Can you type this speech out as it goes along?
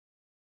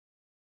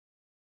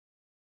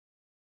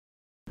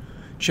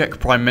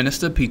Czech Prime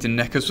Minister Petr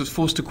Necas was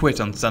forced to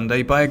quit on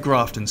Sunday by a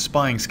graft and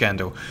spying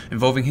scandal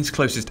involving his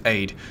closest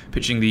aide,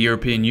 pitching the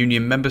European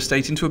Union member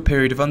state into a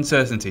period of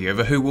uncertainty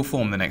over who will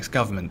form the next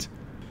government.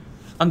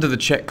 Under the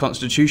Czech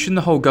constitution,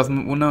 the whole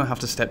government will now have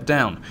to step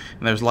down,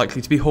 and there is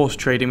likely to be horse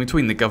trading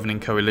between the governing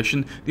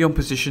coalition, the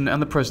opposition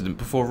and the president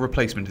before a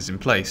replacement is in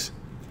place.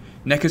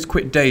 Necas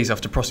quit days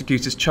after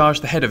prosecutors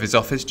charged the head of his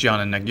office,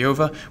 Jana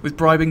Nagyová, with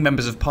bribing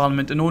members of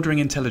parliament and ordering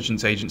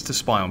intelligence agents to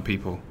spy on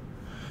people.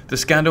 The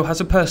scandal has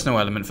a personal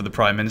element for the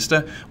Prime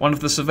Minister. One of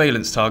the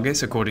surveillance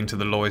targets, according to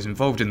the lawyers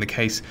involved in the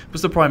case,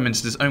 was the Prime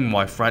Minister's own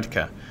wife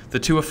Radka. The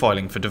two are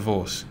filing for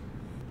divorce.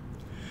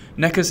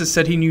 Necas has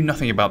said he knew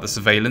nothing about the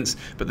surveillance,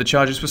 but the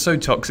charges were so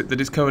toxic that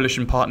his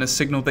coalition partners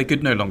signalled they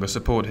could no longer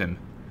support him.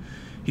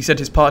 He said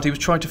his party was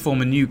trying to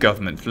form a new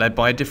government led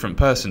by a different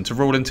person to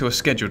roll into a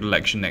scheduled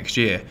election next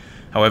year.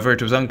 However,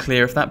 it was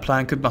unclear if that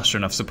plan could muster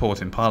enough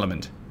support in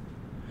Parliament.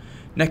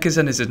 Necas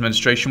and his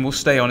administration will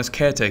stay on as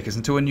caretakers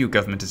until a new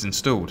government is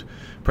installed.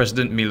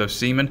 President Miloš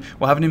Zeman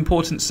will have an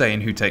important say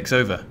in who takes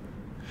over.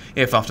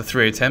 If after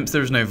 3 attempts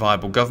there is no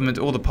viable government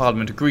or the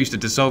Parliament agrees to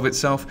dissolve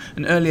itself,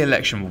 an early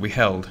election will be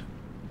held.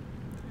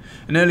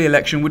 An early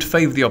election would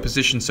favour the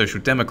opposition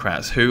Social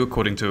Democrats, who,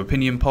 according to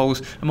opinion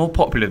polls, are more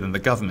popular than the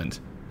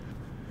government.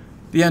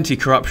 The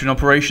anti-corruption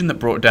operation that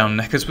brought down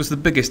Necas was the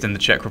biggest in the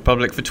Czech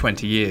Republic for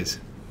 20 years.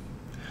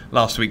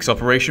 Last week's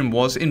operation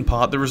was, in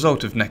part, the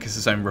result of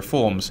Necas' own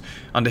reforms.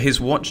 Under his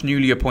watch,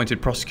 newly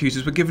appointed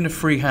prosecutors were given a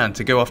free hand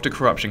to go after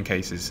corruption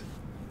cases.